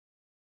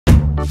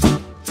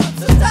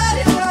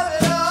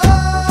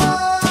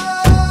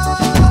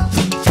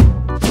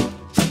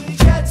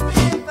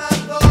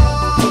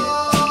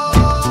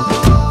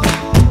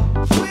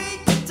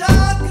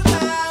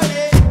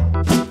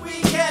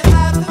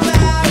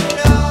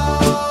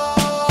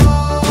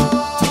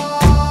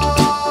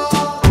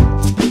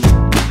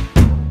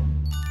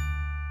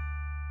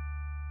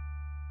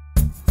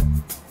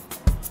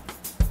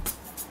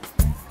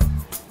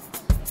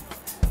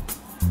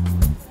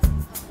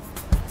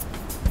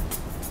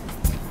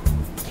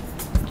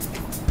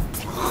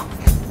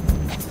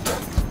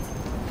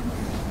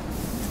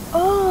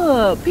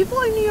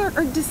People in New York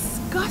are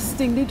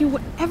disgusting. They do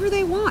whatever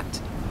they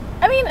want.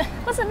 I mean,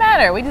 what's it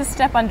matter? We just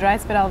step on dry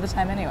spit all the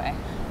time anyway.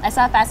 I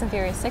saw Fast and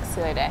Furious 6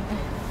 the other day.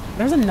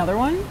 There's another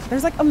one?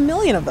 There's like a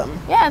million of them.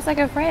 Yeah, it's like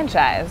a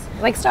franchise.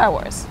 Like Star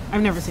Wars.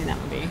 I've never seen that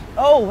movie.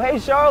 Oh, hey,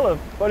 Charla.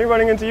 Funny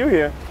running into you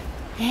here.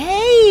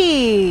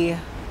 Hey!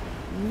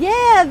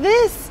 Yeah,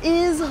 this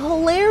is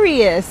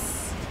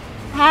hilarious.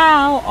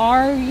 How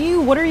are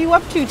you? What are you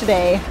up to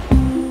today?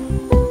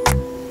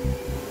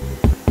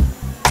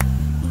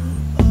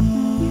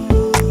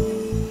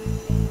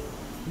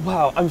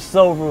 Wow, I'm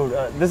so rude.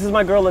 This is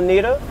my girl,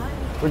 Anita.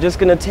 We're just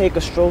gonna take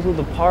a stroll through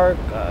the park,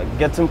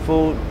 get some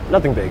food,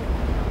 nothing big.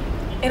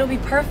 It'll be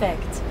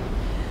perfect.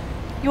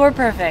 You're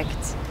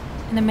perfect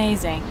and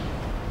amazing.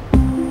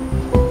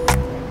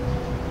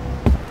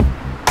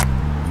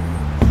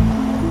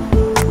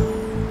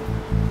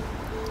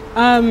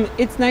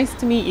 It's nice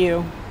to meet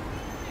you.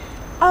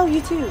 Oh,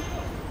 you too.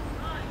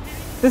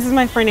 This is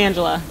my friend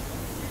Angela.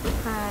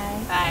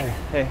 Hi. Bye.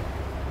 Hey.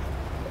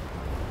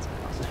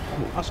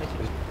 I'll show you.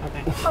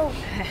 Okay. Oh,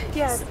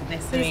 yes.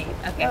 Nice to meet you.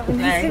 Okay. Oh,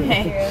 nice to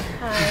meet you.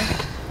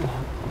 Hi.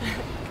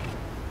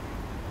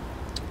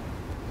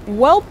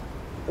 Well,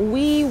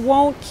 we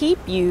won't keep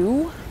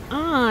you.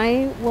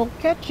 I will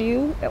catch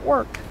you at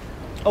work.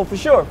 Oh, for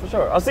sure, for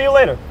sure. I'll see you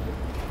later.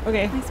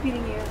 Okay. Nice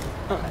meeting you.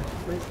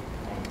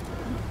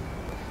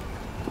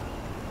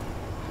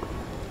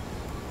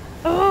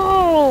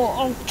 Oh,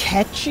 I'll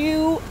catch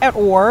you at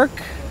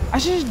work. I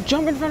should just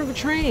jump in front of a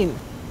train.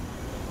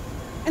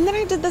 And then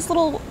I did this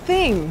little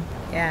thing.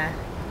 Yeah,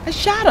 I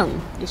shot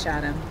him. you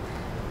shot him.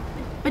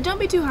 But don't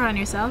be too hard on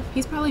yourself.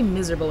 He's probably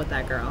miserable with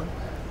that girl.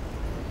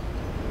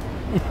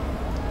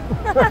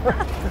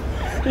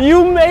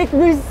 You make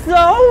me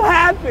so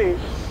happy.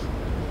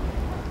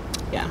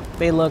 Yeah,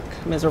 they look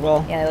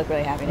miserable. Yeah, they look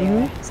really happy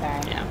together.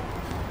 Sorry. Yeah.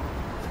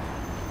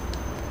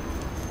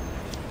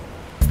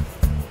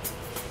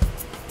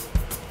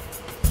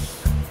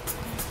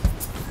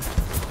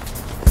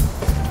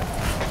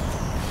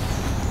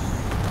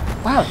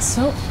 Wow, it's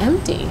so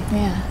empty.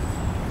 Yeah.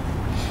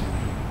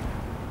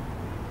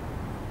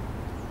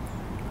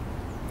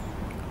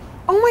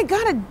 Oh my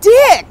god, a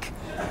dick!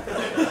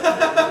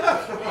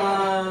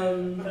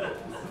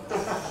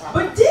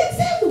 But dicks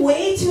have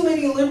way too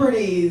many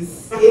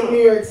liberties in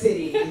New York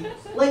City.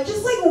 Like,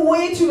 just like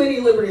way too many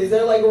liberties.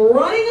 They're like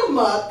running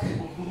amok,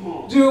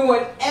 doing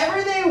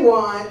whatever they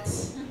want.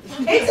 It's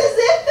as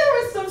if there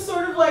was some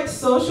sort of like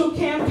social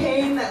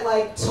campaign that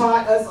like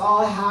taught us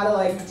all how to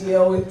like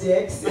deal with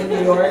dicks in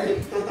New York.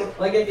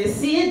 Like, if you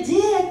see a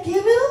dick,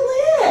 give it a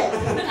lick.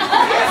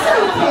 It's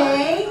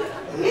okay.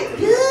 It's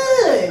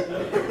good.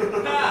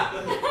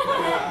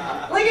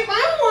 Like, if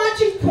I'm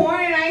watching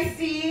porn and I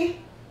see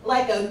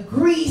like a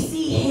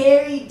greasy,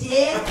 hairy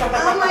dick,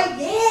 I'm like,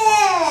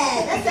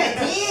 yeah, that's a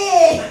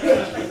dick.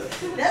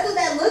 That's what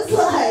that looks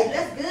like.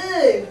 That's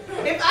good.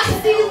 If I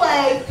see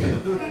like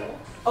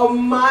a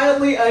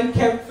mildly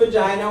unkempt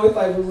vagina with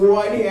like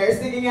one hair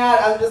sticking out,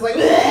 I'm just like,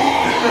 no,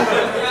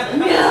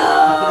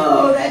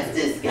 that's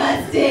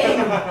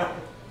disgusting.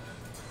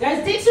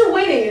 Guys, dicks are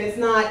winning and it's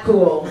not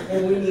cool,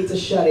 and we need to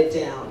shut it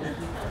down.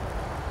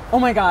 Oh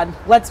my god,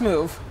 let's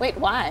move. Wait,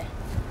 why?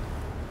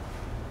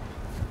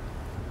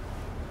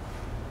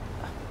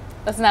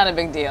 That's not a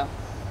big deal.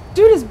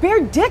 Dude, his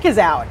bare dick is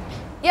out.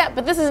 Yeah,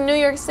 but this is New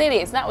York City.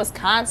 It's not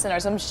Wisconsin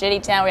or some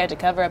shitty town where you have to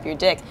cover up your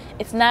dick.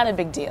 It's not a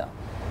big deal.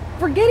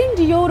 Forgetting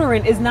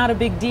deodorant is not a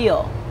big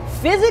deal.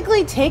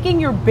 Physically taking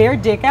your bare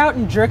dick out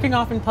and jerking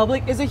off in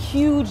public is a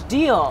huge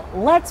deal.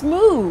 Let's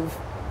move.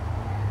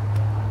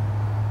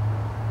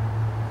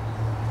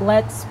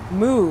 Let's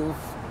move.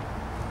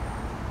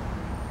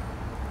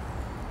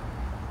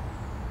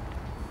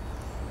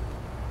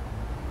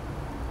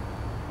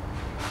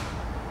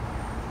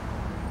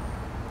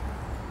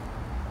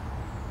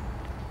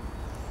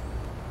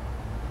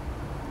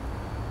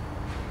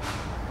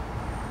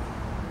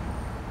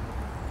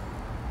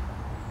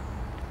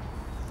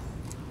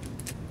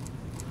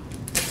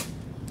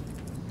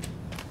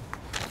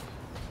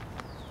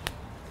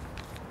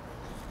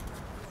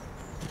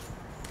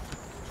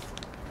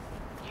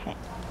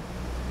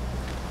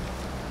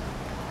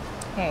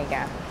 Here you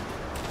go.